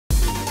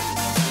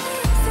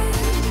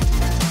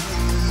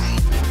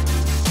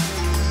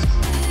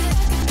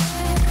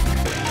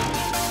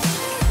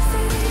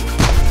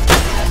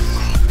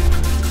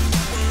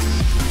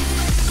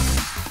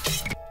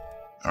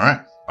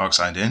Alright, Orc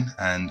signed in,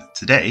 and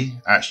today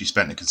I actually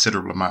spent a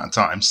considerable amount of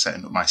time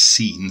setting up my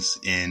scenes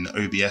in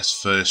OBS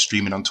for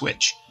streaming on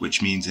Twitch,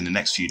 which means in the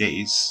next few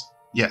days,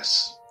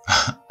 yes,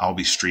 I'll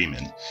be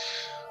streaming.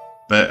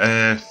 But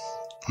I'm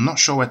not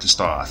sure where to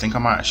start. I think I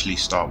might actually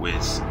start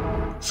with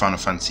Final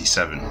Fantasy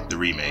VII, the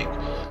remake.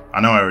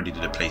 I know I already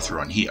did a playthrough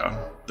on here,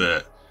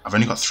 but I've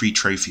only got 3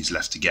 trophies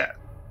left to get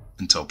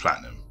until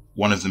Platinum.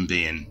 One of them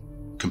being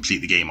complete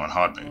the game on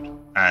hard mode.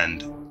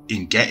 And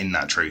in getting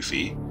that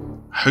trophy,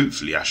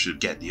 hopefully I should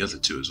get the other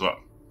 2 as well.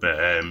 But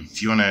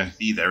if you want to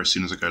be there as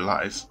soon as I go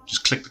live,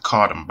 just click the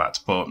card I'm about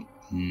to put up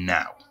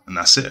now. And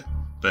that's it.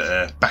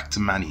 But back to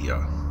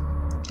Maneater.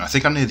 I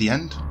think I'm near the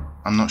end.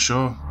 I'm not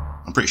sure.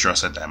 I'm pretty sure I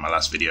said that in my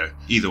last video.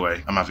 Either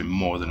way, I'm having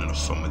more than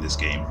enough fun with this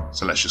game.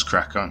 So let's just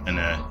crack on. And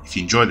if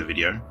you enjoy the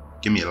video,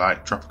 give me a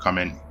like, drop a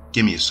comment,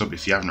 give me a sub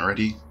if you haven't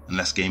already, and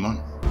let's game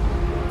on.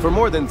 For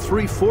more than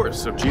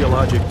 3/4 of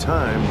geologic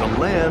time, the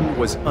land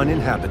was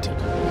uninhabited,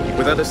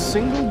 without a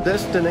single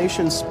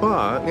destination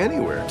spa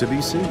anywhere to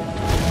be seen.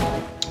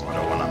 Oh, I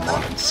don't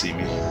want him to see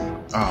me.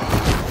 Oh,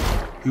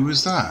 who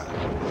was that?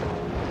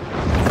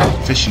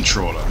 Fishing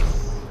trawler.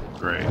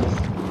 Great.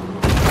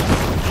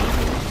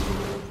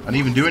 I didn't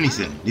even do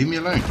anything. Leave me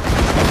alone.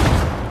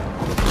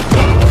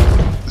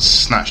 Let's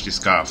snatch this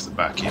guy off the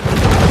back here.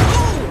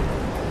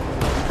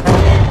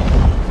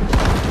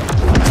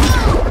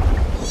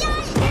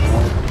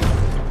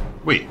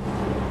 Wait,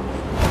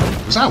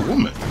 was that a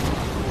woman?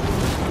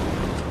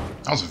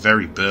 That was a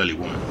very burly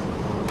woman.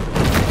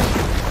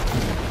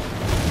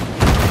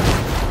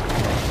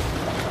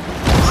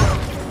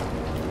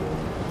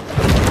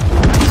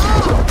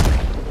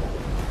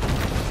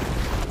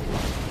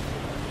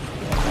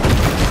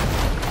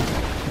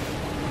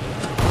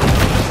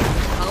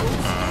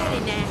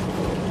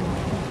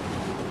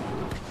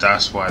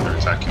 That's why they're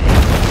attacking me.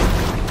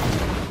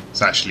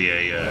 It's actually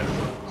a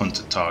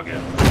hunted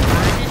target.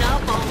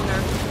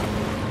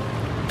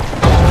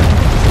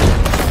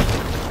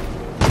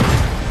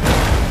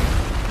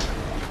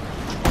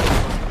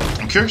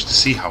 I'm curious to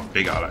see how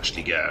big I'll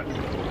actually get.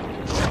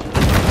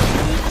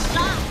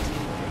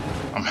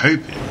 I'm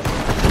hoping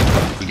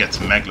we get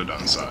to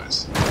Megalodon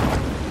size.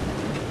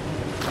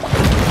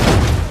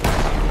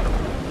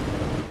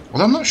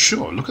 Well, I'm not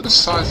sure. Look at the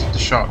size of the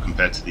shark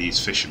compared to these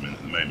fishermen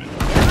at the moment.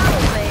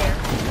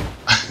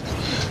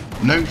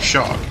 No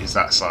shark is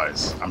that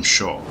size, I'm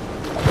sure.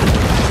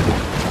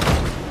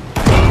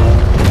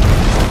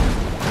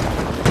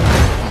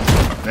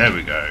 There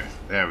we go.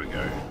 There we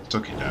go.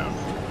 Took it down.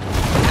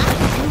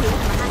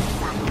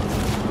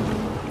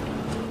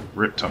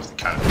 Ripped off the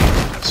canopy.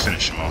 Let's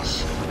finish him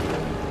off.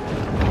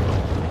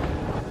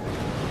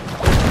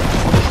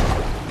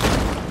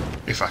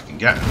 If I can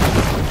get him.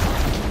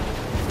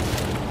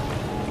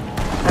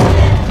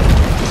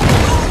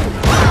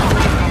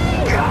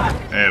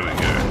 There we go.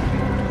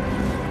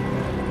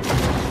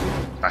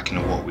 Back in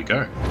the water we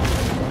go.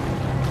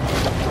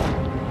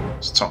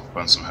 Let's top up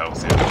on some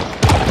health here.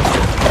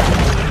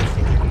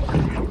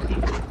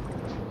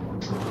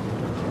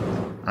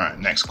 Alright,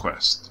 next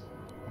quest.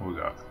 What we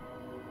got?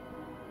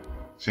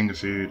 Finger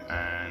food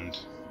and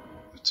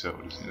the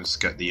turtle. Let's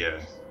get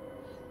the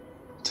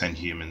 10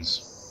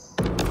 humans.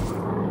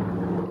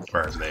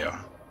 Wherever they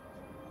are.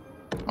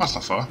 Oh, that's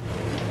not far.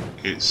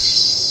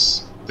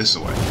 It's this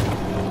way.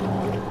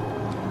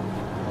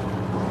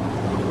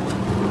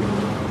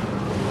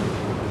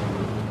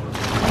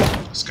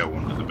 Let's go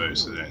under the boat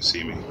so they don't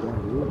see me.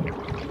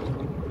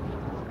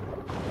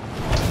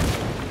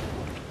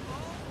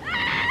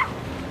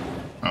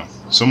 Oh,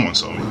 someone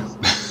saw me.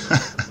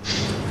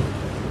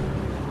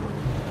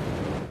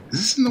 Is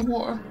this in the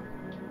water?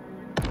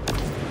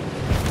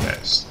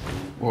 Yes.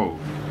 Whoa.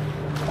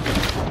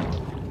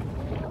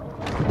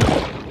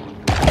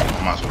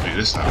 I might as well do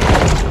this now.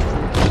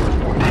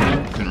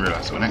 Didn't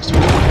realise they were next to me.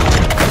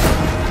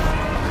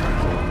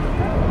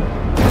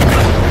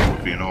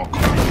 Could be an Orca.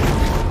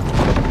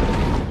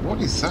 What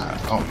is that?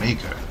 Oh,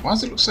 Mako. Why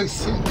does it look so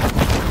thin?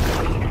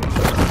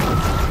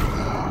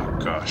 Oh,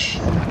 gosh.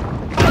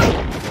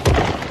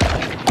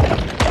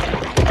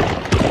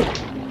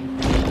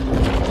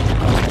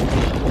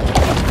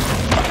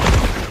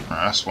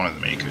 Right, that's one of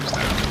the Makos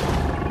there.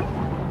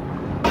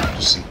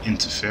 Just some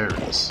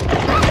interference.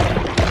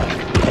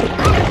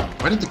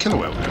 Where did the killer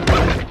whale go?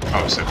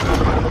 Oh, it's over there.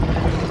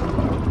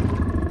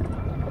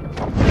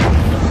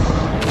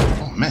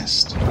 Oh,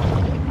 missed.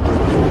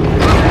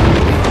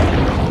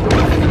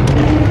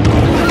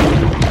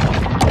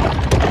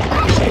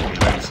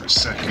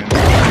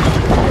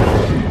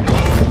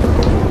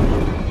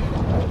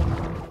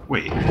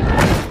 Wait,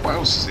 what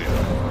else is here?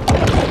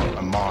 A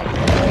model.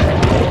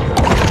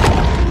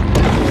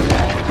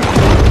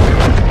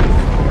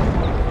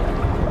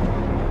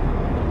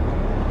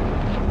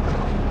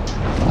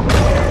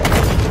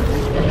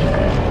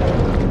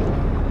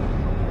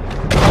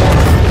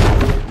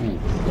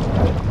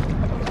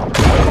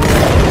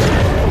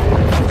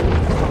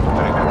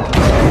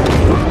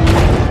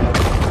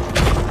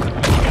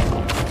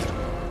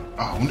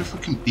 Oh, I wonder if we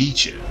can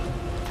beach it.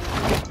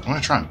 I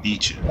want to try and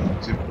beach it.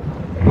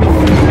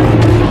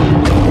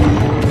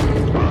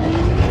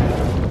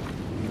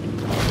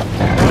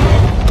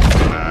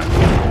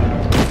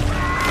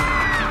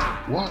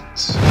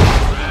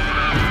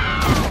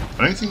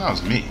 think that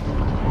was me.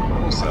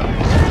 What was that?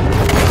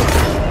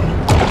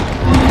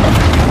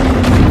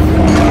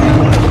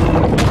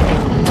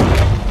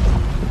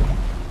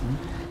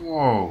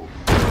 Whoa.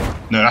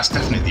 No, that's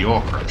definitely the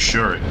Orca, I'm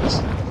sure it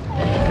is.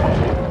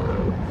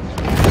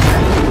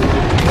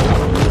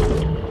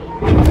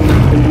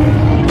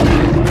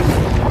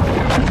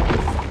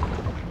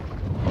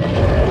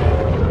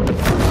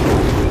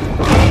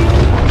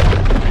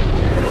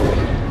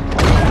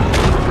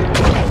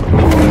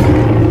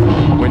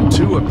 When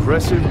two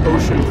aggressive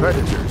ocean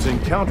predators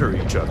encounter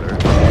each other,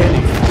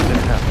 anything can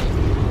happen.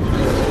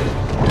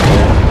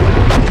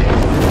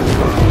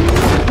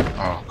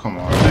 Oh, come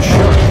on. The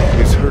shark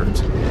is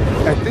hurt.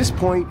 At this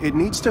point, it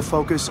needs to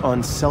focus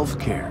on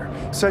self-care,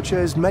 such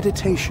as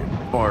meditation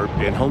or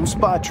in-home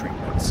spa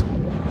treatments.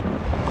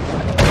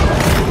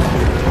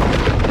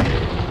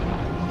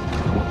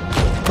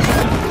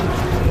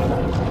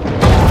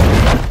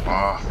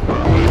 Ah,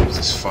 what's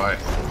this fight?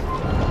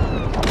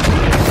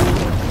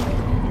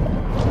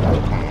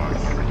 Come on.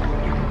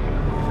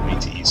 I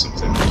need to eat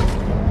something.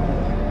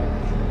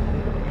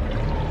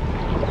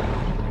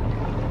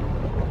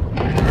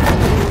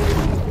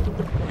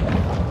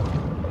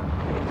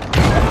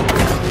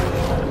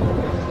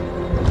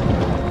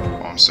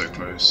 So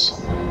close.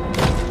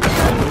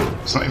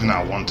 It's not even that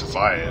I want to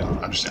fight it.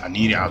 I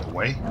need it out of the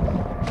way.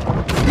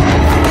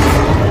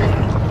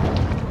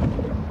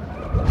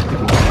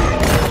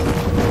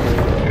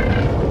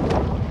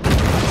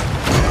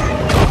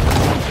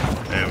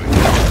 There we go.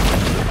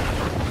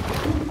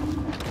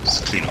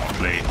 Just clean up my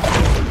plate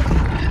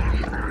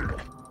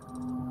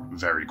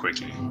very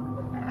quickly.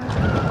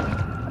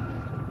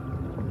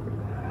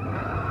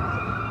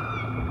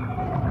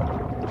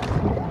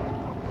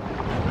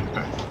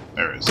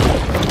 There it is.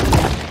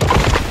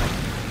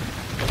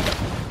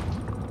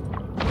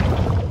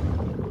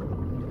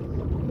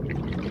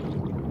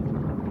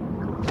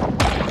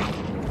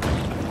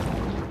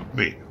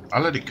 Wait, I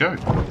let it go.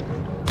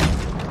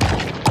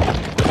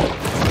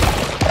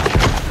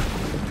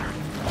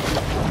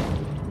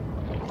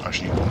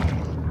 Actually, I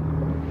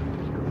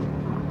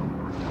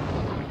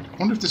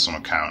wonder if this one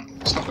will count.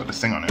 It's not got the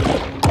thing on it.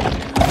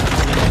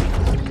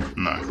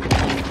 No.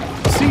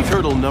 Sea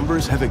turtle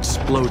numbers have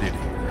exploded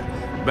here.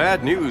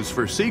 Bad news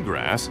for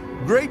seagrass,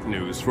 great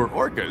news for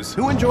orcas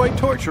who enjoy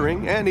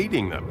torturing and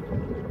eating them.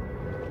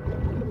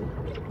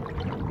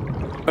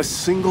 A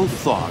single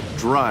thought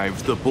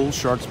drives the bull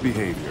shark's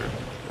behavior.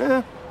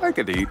 I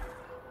could eat.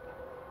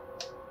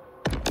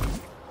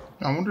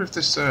 I wonder if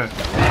this, oh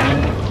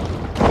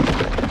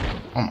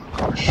my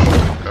gosh.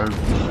 Go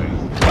away.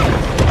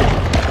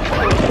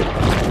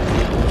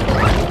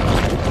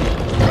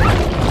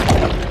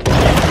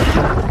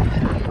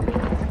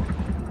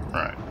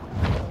 Right.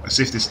 Let's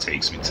see if this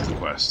takes me to the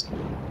quest.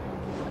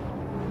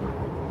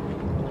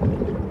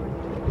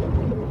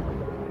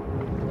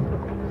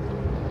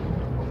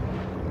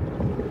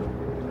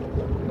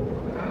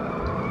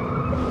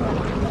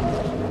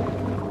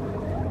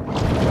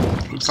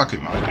 Looks like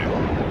it might do.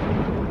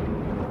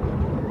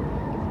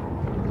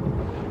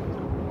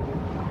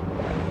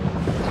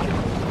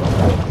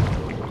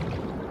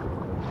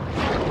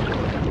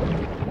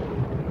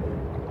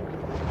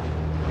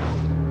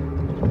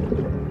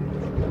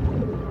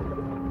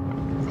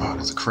 Oh,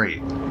 there's a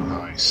crate.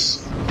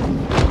 Nice.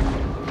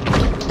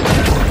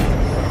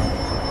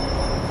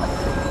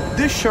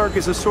 This shark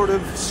is a sort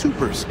of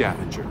super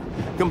scavenger,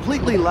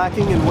 completely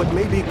lacking in what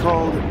may be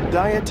called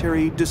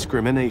dietary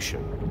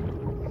discrimination.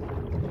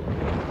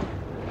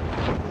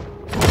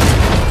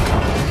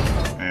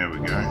 There we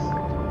go.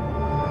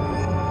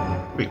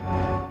 Wait,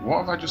 what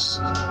have I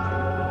just...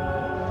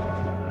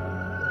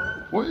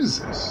 What is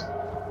this?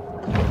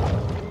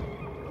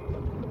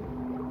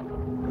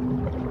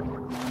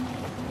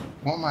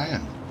 What am I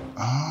in?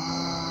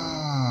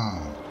 Ah.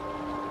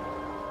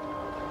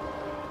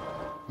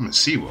 I'm at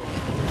SeaWorld.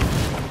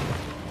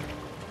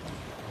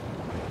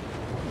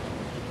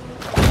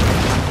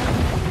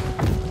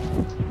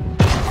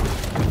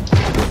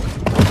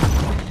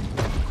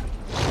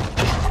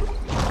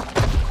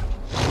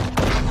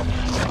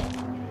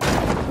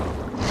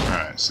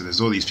 Alright, so there's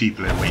all these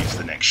people here waiting for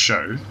the next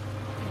show.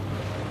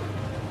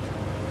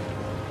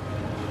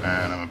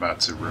 And I'm about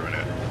to ruin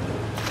it.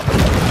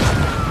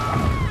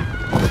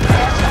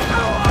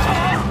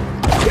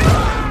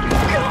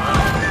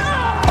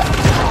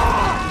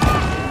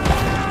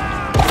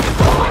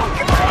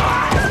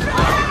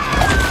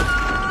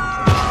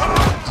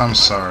 I'm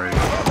sorry.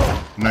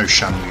 No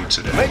Shanmu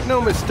today. Make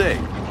no mistake,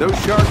 those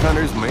shark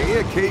hunters may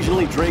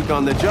occasionally drink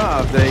on the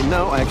job. They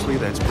know, actually,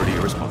 that's pretty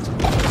irresponsible.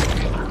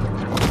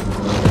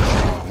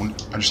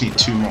 I just need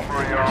 2 more. I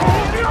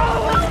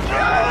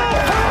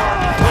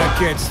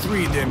catch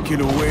 3 of them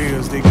killer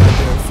whales. They got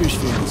their fish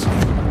fingers.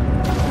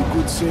 You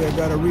could say I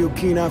got a real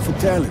keen eye for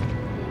talent.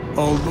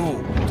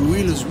 Although, the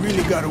wheelers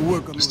really got to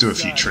work on. Let's do a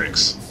few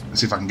tricks.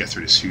 Let's see if I can get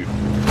through this hoop.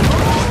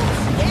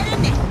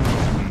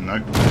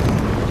 Nope.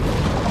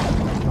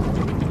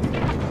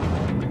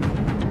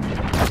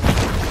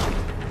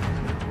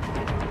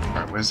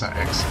 Alright, where's that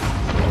exit?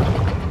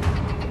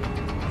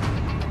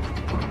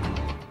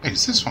 Hey,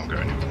 is this one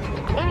going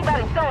anywhere?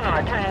 Anybody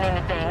sonar turning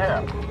anything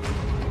up?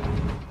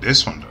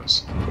 This one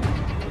does.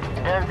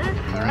 Does it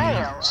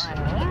smell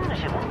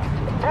unusual?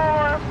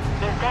 Or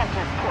is that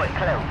just port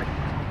closing?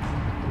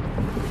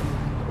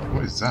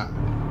 What is that?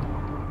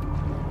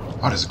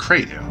 Oh, there's a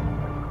crate here.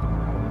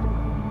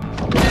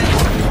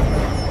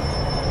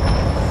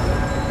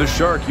 The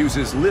Shark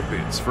uses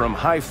lipids from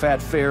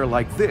high-fat fare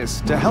like this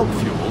to help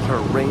fuel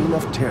her reign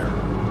of terror.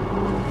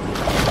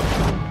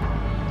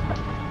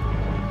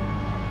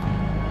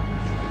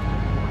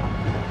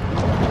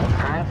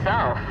 Hunt's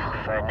off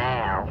for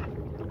now.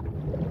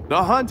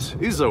 The hunt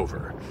is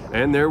over,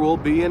 and there will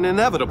be an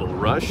inevitable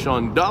rush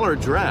on dollar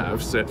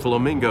drafts at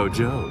Flamingo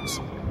Joe's.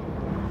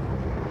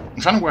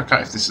 I'm trying to work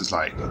out if this is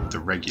like the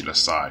regular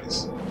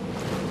size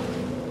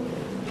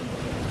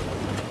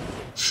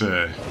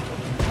for,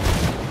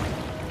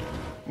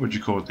 what would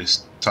you call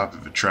this type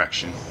of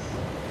attraction?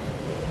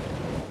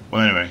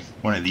 Well, anyway,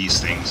 one of these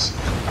things.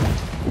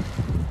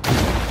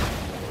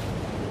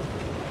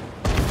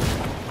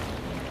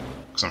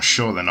 Because I'm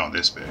sure they're not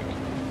this big.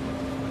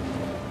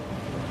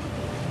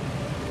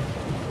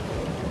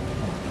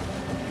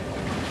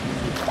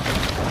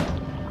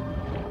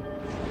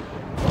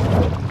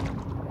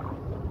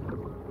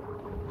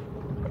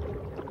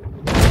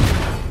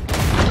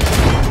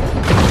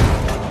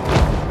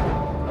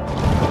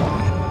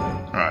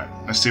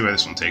 Let's see where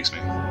this one takes me.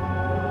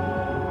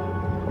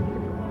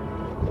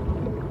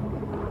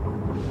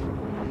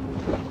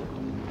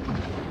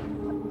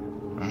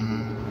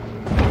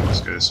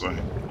 Let's go this way.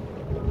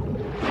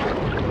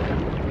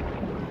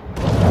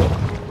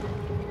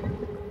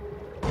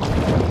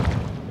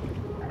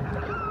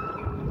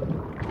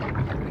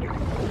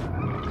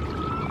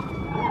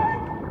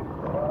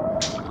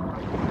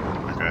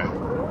 Okay.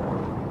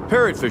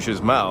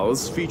 Parrotfish's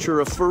mouths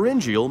feature a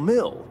pharyngeal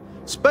mill.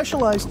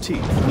 Specialized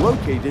teeth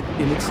located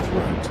in its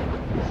throat.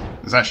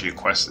 There's actually a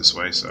quest this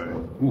way, so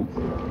ooh,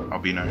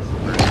 albino.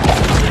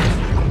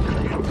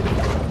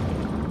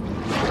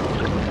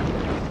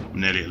 I'm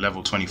nearly at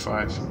level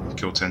 25.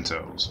 Kill 10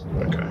 turtles.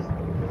 Okay.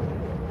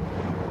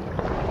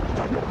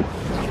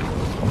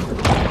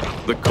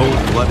 The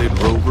cold-blooded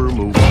rover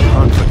moves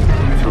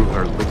confidently through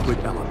her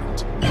liquid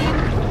element.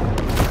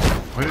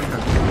 Where did it go?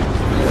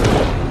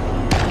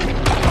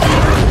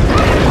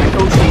 The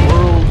ocean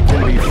world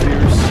can be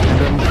fierce and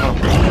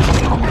uncomfortable.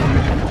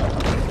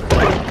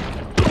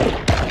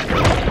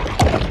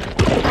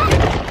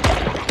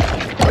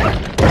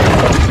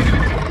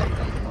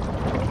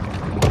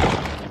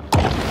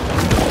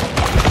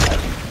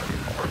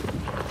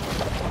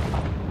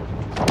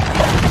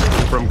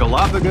 From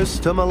Galapagos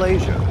to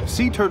Malaysia,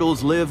 sea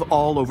turtles live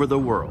all over the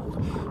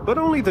world, but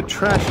only the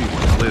trashy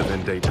ones live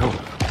in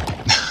Daytona.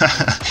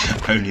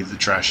 Only the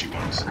trashy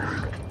ones. More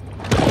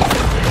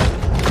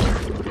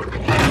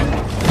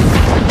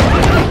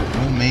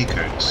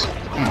Makos.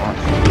 Come on.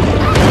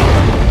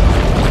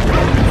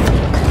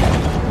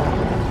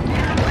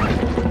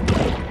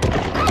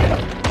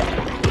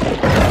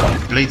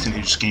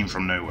 Blatantly just came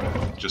from nowhere,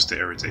 just to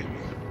irritate me.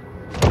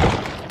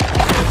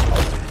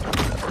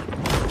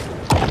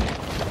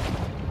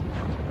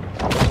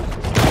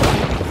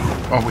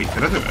 Oh wait,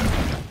 did I do it?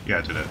 Yeah,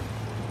 I did it.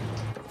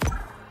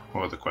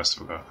 What other quest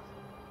have I got?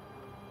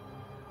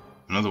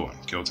 Another one,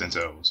 kill 10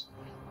 turtles.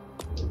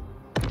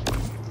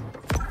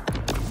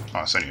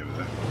 Oh, it's only over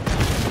there.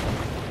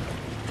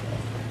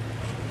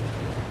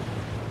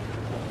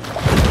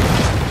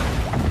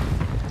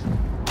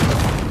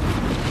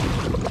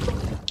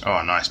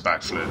 Oh, nice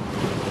backflip.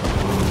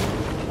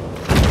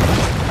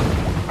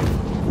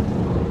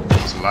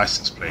 There's a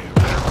license plate over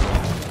there.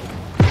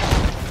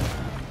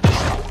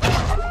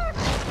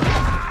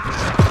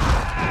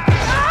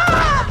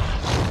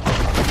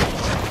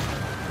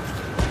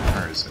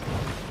 Where is it?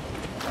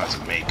 That's a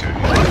Mako.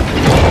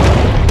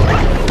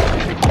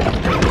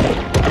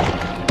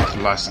 There's a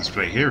license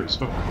plate here as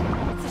well.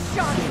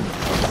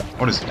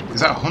 What is it?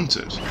 Is that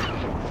hunted?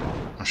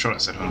 I'm sure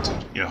that said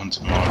hunted. Yeah,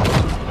 hunted model.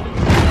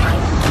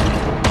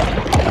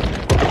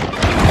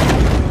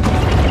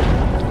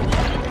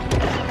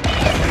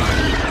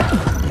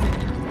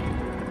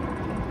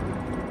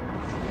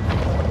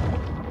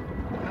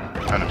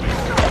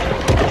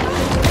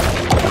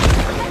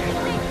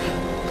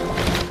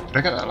 Did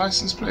I get that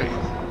license plate?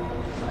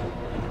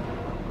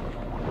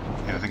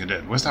 Yeah, I think I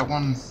did. Where's that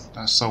one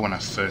that I saw when I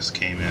first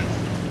came in?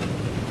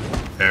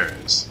 There it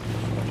is.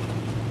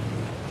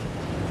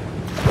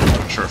 I'm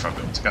not sure if I've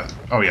built together.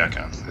 Oh yeah, I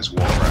can. There's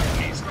water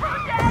underneath.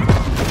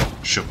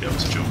 Should be able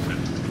to jump it.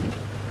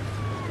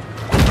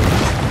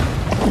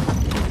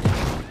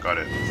 Got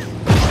it.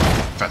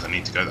 In fact, I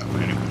need to go that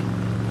way anyway.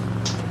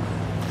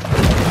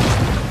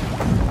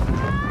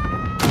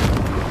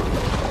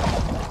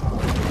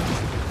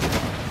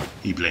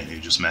 He blatantly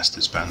just messed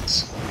his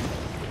pants.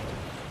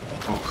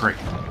 Oh, great.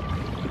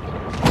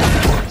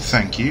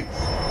 Thank you.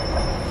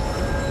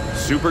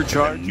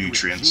 Supercharged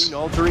nutrients. with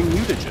gene-altering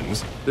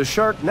mutagens, the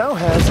Shark now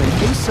has an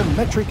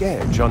asymmetric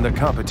edge on the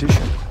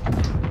competition.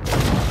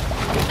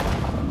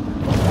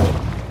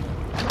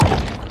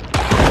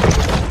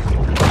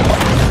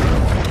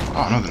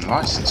 Oh, another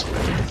license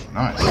plate.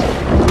 Nice. I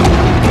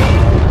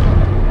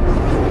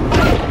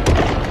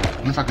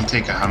wonder if I can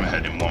take a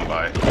hammerhead in one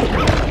bite.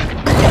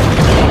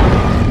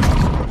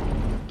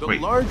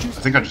 Wait, I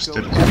think I just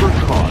did it. Ever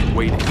caught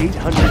weighed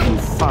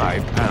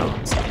 805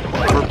 pounds.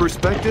 For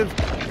perspective,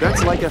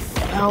 that's like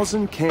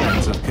 1,000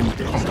 cans of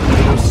condensed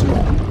tomato soup.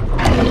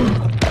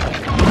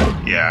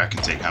 Yeah, I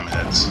can take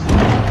hammerheads.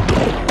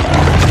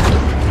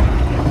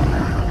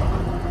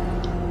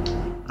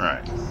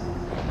 Right.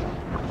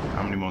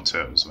 How many more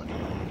turtles do I need?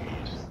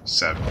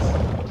 7.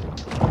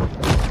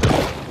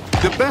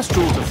 The best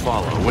rule to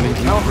follow when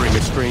encountering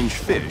a strange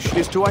fish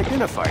is to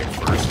identify it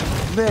first,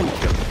 then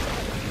kill it.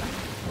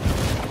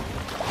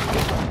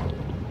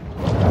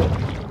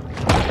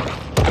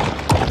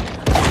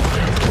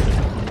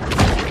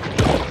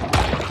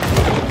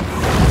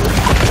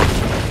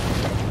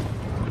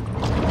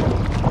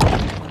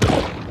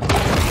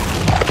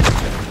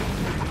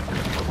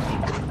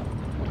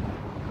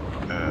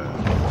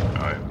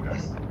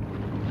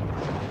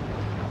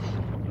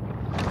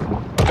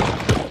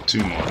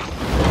 Two more.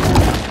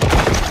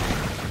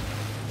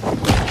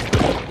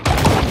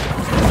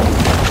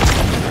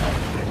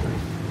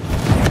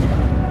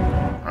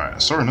 Right, I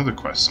saw another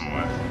quest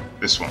somewhere.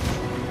 This one.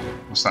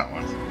 What's that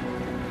one?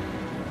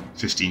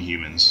 15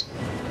 humans.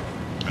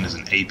 And there's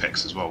an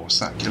apex as well. What's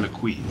that? Killer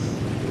Queen.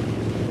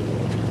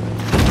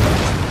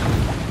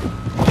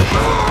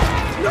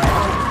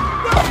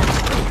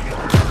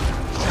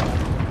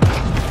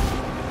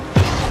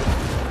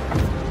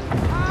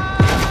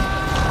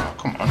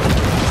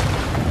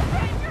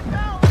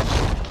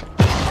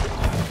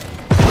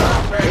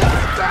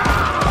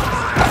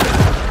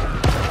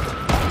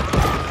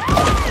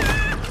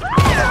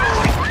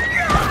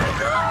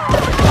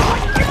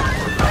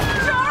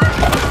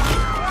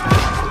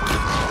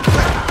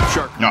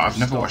 I've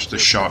never watched the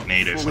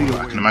Sharknado film, but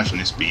I can imagine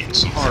this being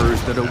something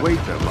horrors that await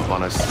them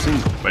upon a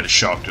single, where the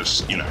shark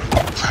just, you know,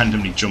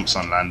 randomly jumps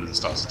on land and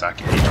starts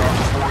attacking people.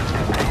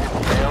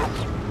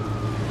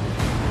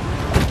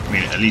 I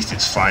mean, at least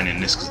it's fine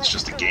in this because it's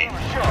just a game.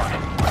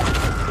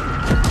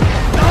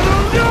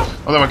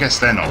 Although I guess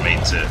they're not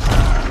made to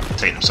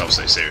take themselves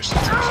so seriously,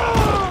 to be fair.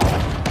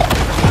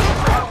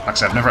 Like I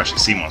said, I've never actually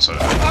seen one, so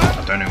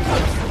I don't know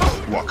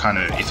what kind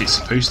of, if it's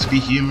supposed to be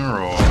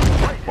humor or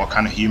what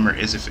kind of humor it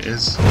is if it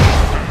is.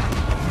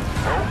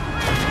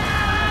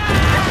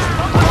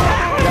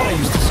 I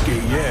used to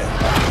skate, yeah.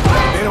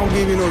 They don't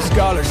give you no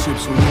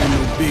scholarships for winning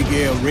no big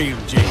L rail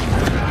jam.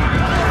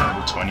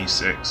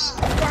 26. Is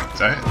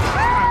that it?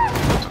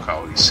 Took out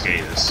all these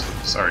skaters.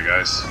 Sorry,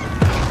 guys.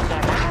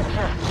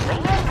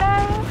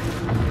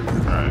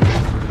 Alright.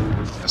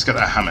 Let's get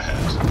that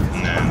hammerhead.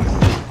 And then...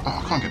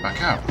 Oh, I can't get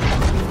back out.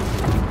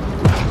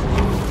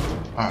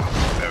 Oh,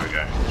 there we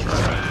go. It's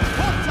right there.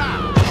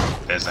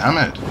 There's the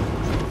hammerhead.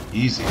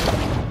 Easy.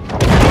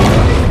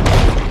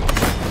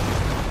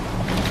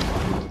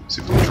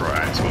 See if we can draw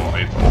out some more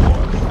open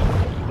water.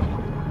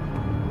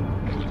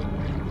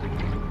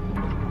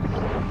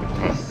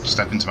 Oh,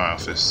 step into my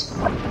office. She's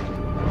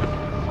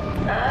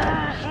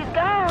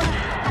gone.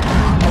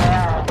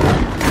 Well,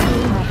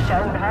 we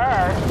showed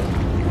her.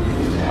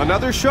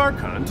 another shark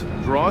hunt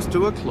draws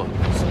to a close.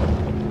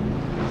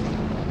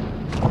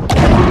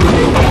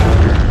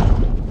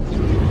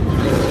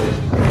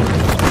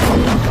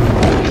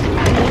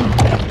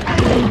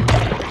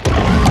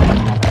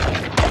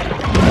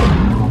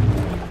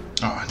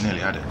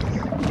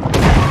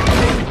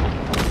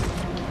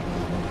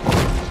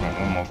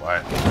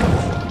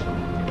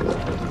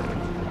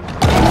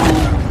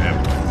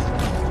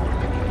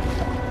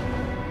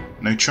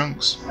 No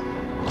chunks?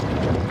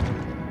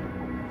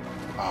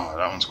 Oh,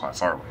 that one's quite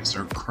far away. Is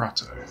there a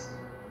grotto?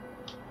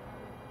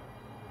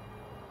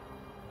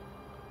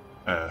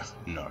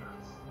 No.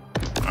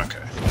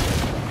 Okay.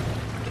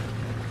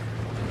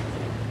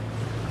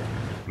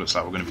 Looks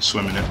like we're going to be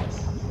swimming it.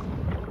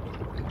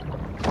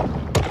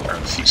 There are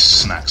a few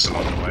snacks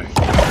along the way.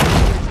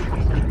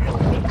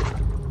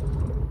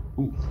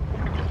 Ooh.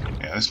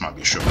 Yeah, this might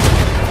be a short one.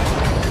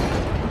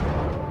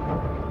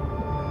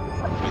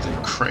 With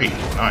a crate.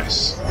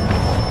 Nice.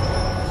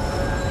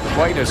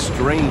 Quite a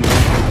strange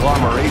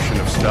conglomeration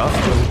of stuff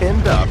will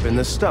end up in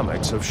the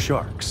stomachs of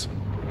sharks.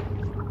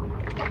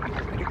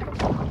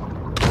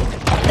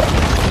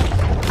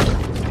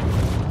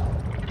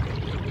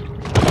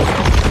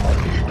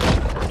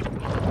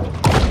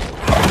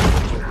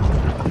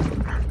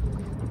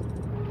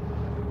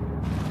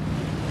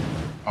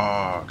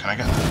 Oh, can I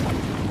get that?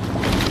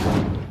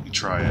 Let me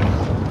try it.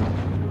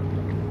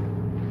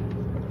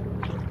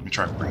 Let me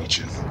try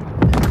breaching.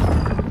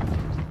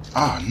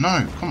 Oh,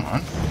 no, come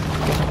on.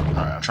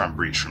 Alright, I'll try and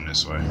breach from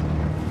this way.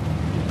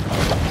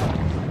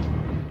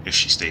 If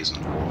she stays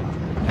in the water.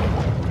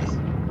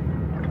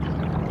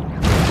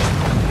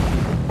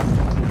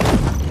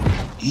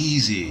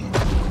 Easy.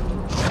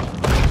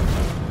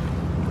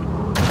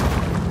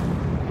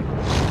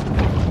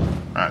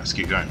 Alright, let's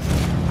keep going.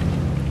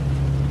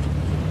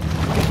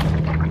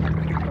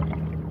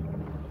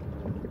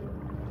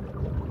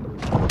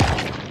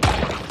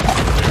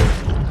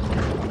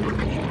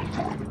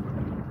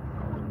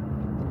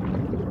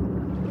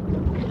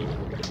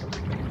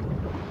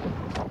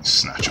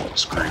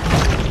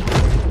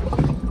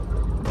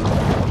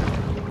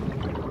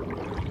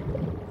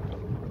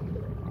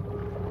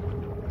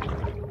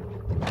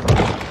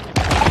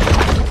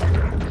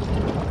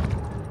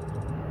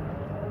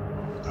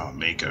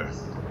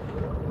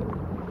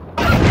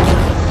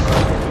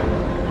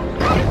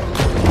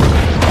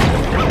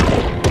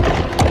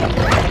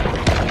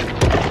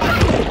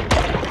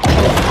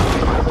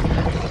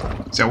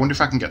 See, I wonder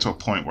if I can get to a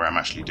point where I'm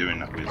actually doing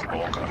that with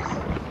Orca.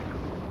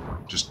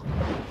 Just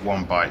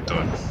one bite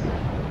done.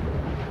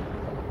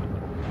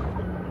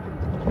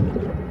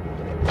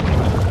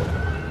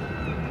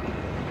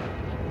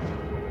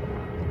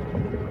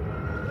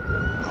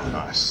 Oh,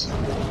 nice.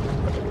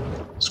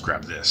 Let's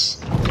grab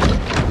this.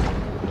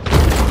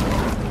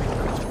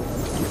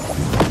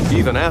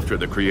 Even after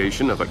the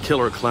creation of a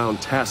killer clown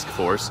task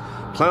force,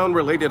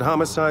 clown-related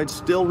homicide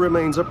still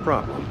remains a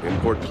problem in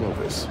Port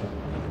Clovis.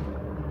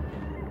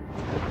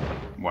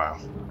 Wow.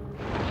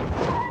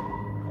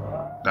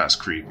 That's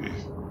creepy. Do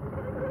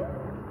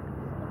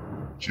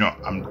you know,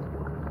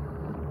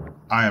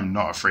 I am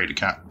not afraid of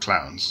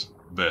clowns,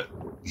 but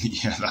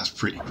yeah, that's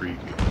pretty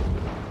creepy.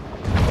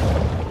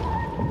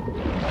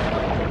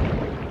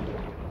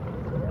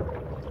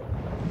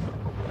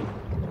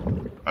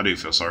 I do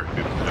feel sorry for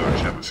people who don't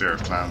actually have a fear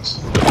of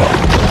clowns.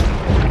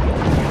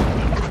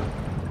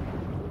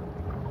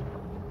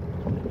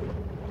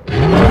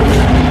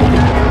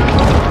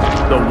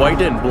 The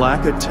white and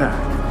black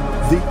attack.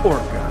 The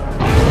Orca.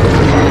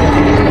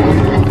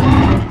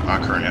 I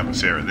currently have a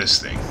fear of this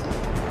thing.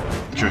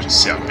 I'm curious to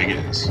see how big it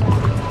is.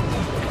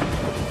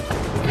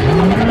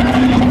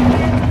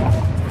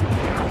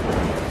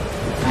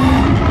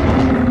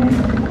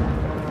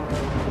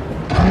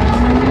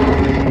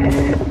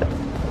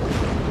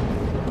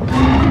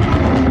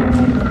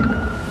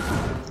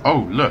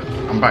 Oh, look,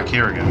 I'm back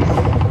here again.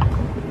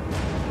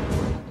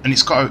 And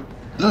it's got a...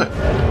 Look!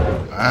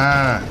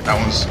 Ah, that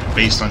one's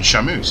based on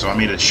Shamu, so I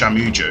made a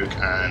Shamu joke,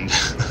 and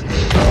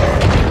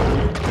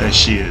there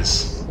she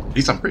is. At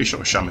least I'm pretty sure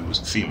Shamu was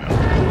a female.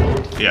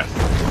 Yeah.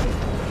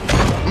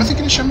 Am I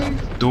thinking of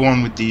Shamu? The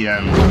one with the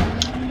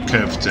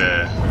curved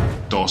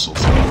dorsal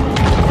fin?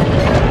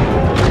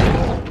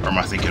 Or am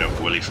I thinking of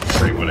Willy from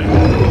Free Willy?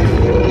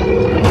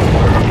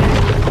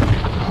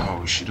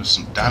 Oh, she does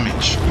some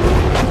damage.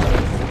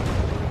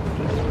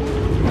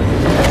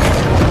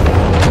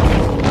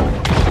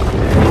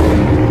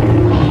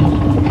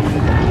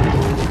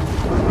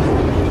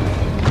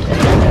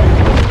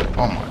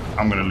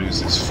 I'm gonna lose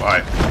this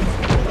fight.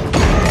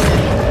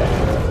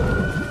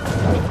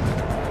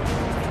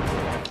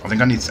 I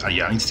think I need to,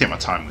 yeah, I need to take my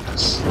time with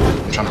this.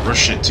 I'm trying to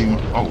rush it too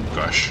much. Oh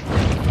gosh.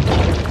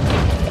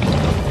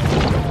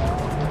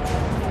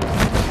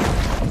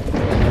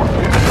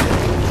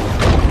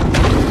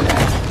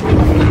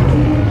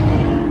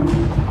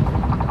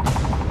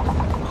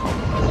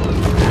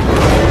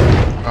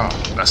 Oh,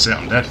 that's it,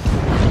 I'm dead.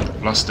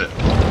 Lost it.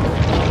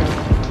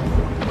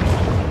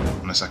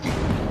 Unless I can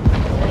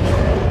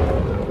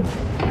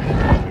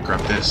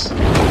grab this. I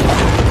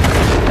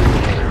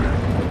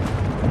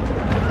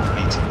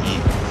need to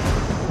eat.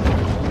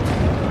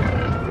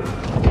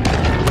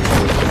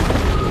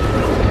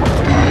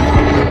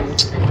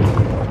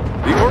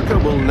 The Orca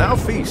will now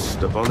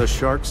feast upon the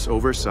shark's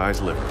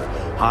oversized liver,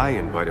 high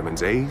in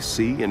vitamins A,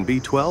 C, and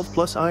B12,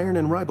 plus iron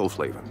and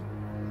riboflavin.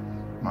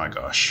 My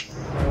gosh.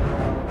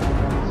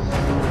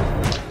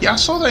 Yeah, I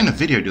saw that in a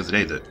video the other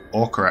day that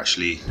Orca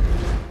actually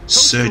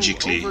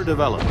surgically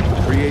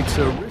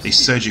they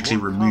surgically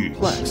remove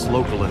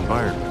local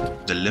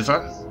environment. The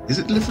liver, is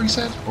it the liver he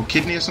said, or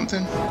kidney or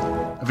something,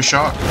 of a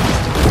shark.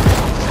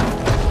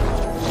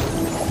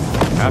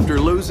 After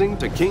losing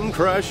to King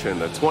Crush in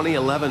the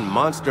 2011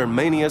 Monster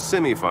Mania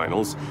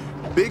semifinals,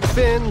 Big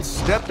Finn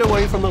stepped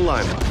away from the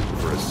limelight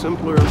for a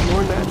simpler,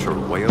 more natural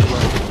way of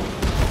life.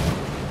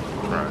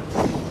 Right.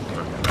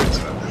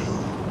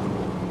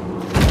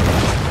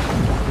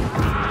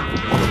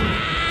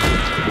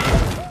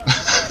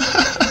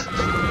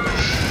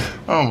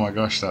 Oh my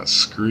gosh, that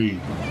scream.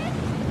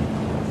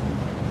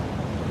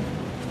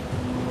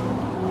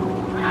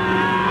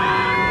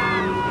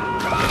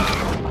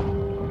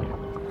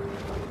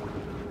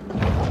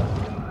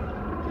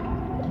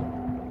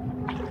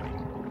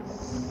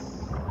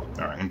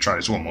 Alright, I'm gonna try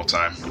this one more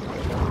time.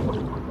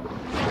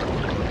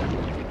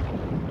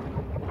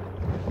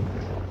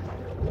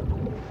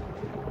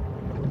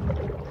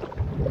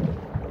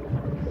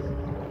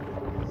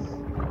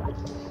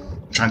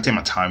 Try and take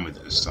my time with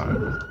it this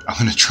time. I'm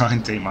gonna try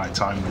and take my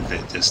time with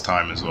it this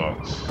time as well.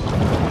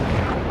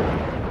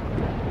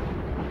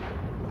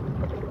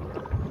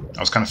 I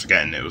was kind of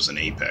forgetting it was an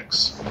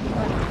apex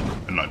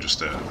and not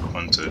just a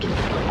hunted.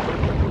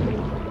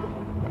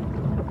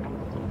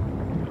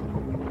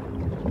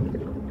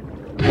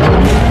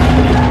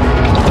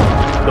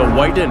 The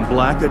white and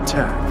black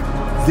attack.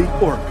 The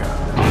Orca.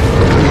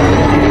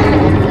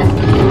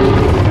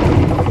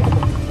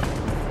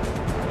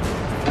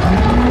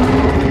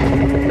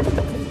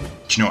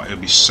 Do you know what? It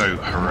would be so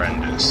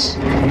horrendous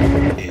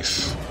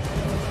if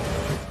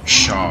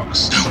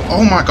sharks...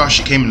 Oh my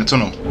gosh, it came in the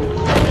tunnel.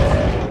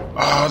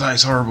 Oh, that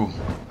is horrible.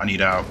 I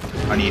need out.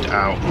 I need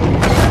out.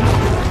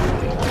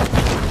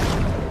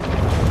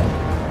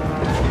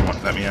 Come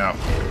on, let me out.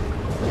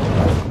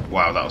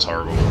 Wow, that was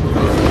horrible.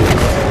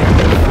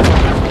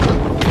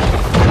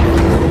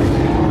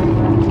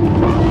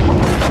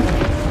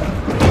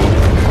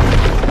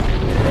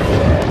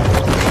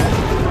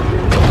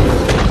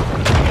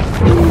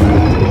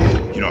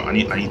 I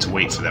I need to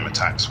wait for them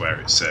attacks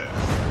where it's oh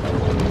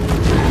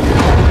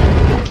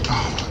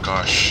my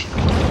gosh.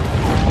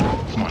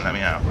 Come on, let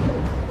me out.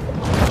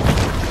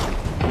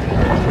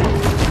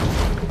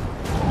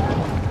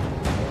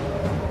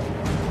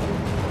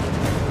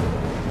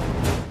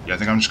 Yeah, I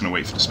think I'm just gonna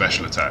wait for the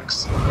special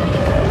attacks.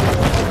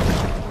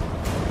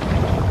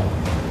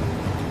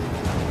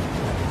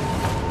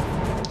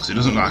 Because it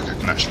doesn't look like I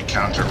can actually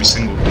counter every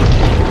single one.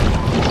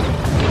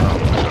 Oh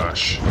my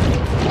gosh.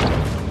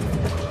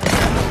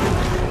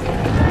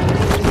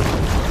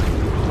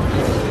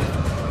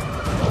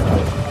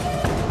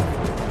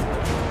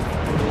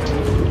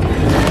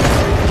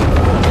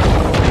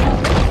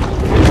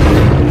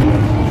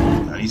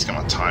 I need to get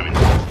my timing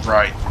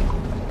right.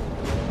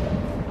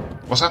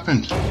 What's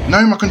happened?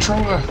 No, my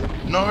controller!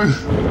 No!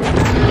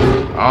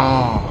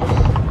 Ah.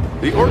 Oh.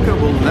 The Orca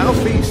will now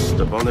feast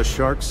upon the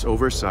shark's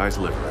oversized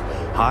liver,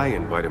 high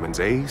in vitamins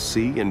A,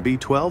 C, and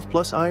B12,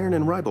 plus iron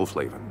and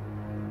riboflavin.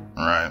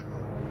 Right.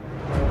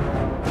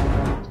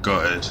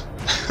 Good.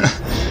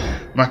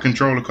 My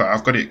controller,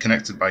 I've got it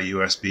connected by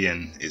USB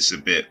and it's a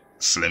bit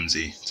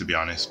flimsy, to be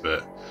honest,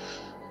 but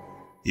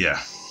yeah.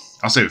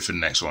 I'll save it for the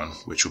next one,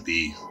 which will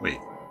be, wait,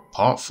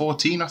 part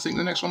 14 I think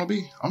the next one will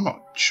be? I'm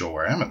not sure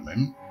where I am at the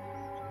moment.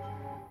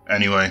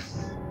 Anyway,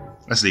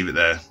 let's leave it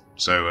there.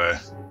 So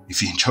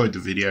if you enjoyed the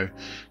video,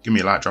 give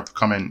me a like, drop a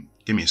comment,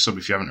 give me a sub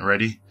if you haven't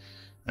already.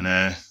 And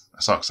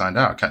that's Ark signed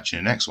out. I'll catch you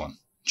in the next one.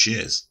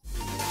 Cheers.